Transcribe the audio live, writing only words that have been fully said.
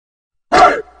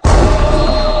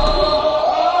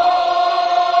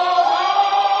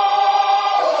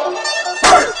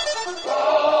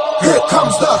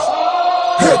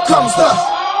Here comes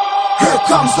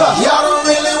the, y'all don't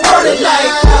really want it like,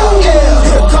 yeah.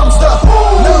 Here comes the,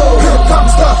 no. Here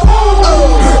comes the,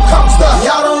 oh. Here comes the,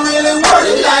 y'all don't really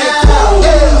want it like,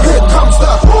 yeah. Here comes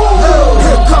the, no.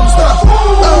 Here comes the,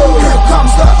 oh. Here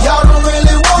comes the, y'all don't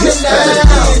really want it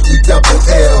like,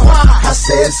 E-double-L. I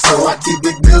said so, I keep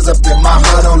big bills up in my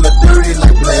heart on the dirty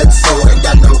like Bledsoe. Ain't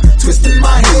got no twist in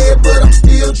my head, but I'm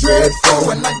still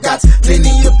dreadful. And I got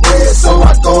plenty of bread, so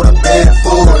I go to bed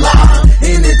full. I'm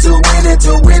in it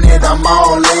to win it, I'm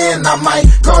all in. I might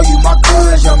call you my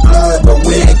cuz, young blood, but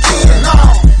we ain't kin.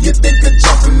 You think of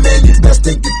jumping, man, you best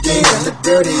think again. The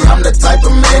dirty, I'm the type of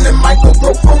man that might go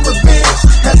broke for revenge.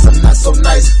 Had some not so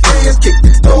nice friends, kick the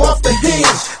door off the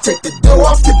hinge, take the door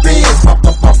off your bins, pop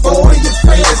up off all of your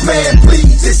fans. Man,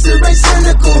 please, this shit ain't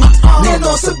cynical. Man,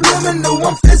 no subliminal,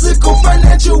 I'm physical,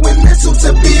 financial, and mental to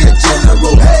be a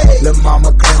general. Hey, lil' mama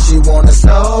claims she want a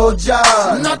soldier,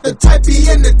 not the type be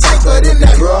in the tank, but in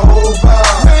that Rover.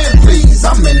 Man, please,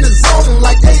 I'm in the zone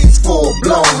like AIDS full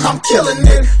blown. I'm killing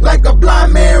it like a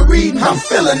blind man reading. I'm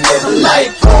feeling it like,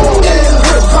 oh, yeah.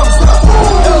 Here comes the,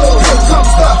 oh, here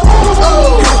comes the,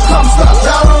 oh, here comes the.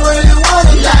 Y'all don't really want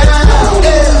it like,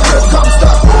 yeah. Here comes the,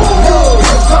 oh,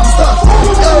 here comes the,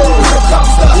 oh, here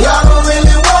comes the. Y'all don't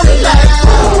really want it like,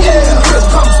 yeah. Here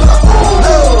comes the,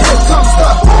 oh, here comes the,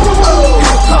 oh,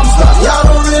 here comes the. Y'all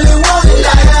don't really want it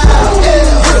like, yeah.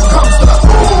 Here comes the,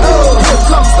 oh, here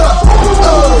comes the,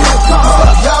 oh, here comes the.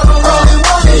 Y'all don't really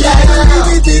want it like,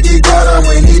 he think he got her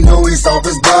when he know he's off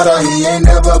his butter. He ain't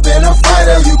never been a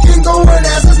fighter. You can go and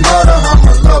ask his mother. I'm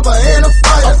a lover and a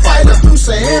fighter,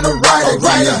 producer and a writer.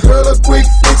 Give your girl a quick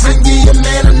fix and give your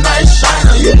man a nice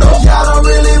shiner. You know y'all don't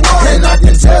really want it, and I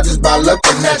can tell just by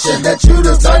looking at you that you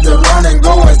the type to run and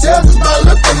go and tell just by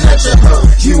looking at you.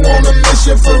 You on a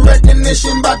mission for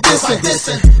recognition by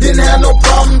dissing. Didn't have no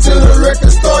problem till the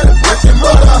record started breaking,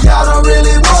 but y'all don't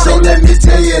really want it. So let me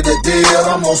tell you the deal.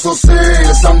 I'm also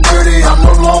serious, I'm dirty, I'm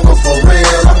no longer for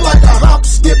real. I'm like a hop,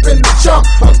 skip, and the jump,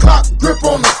 a clock grip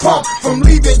on the pump, from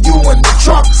leaving you in the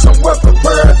trunk, somewhere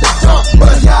prepared to dump.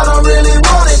 But y'all don't really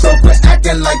want it, so quit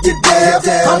acting like you're dead.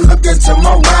 I'm looking to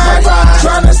my right,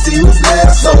 trying to see who's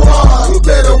left. So you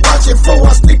better watch it before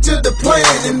I stick to the plan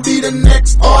and be the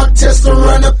next artist to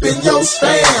run up in your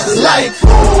stands. Like,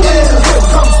 yeah, here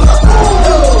comes the,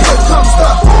 oh, here comes the,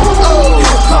 oh,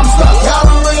 here comes the.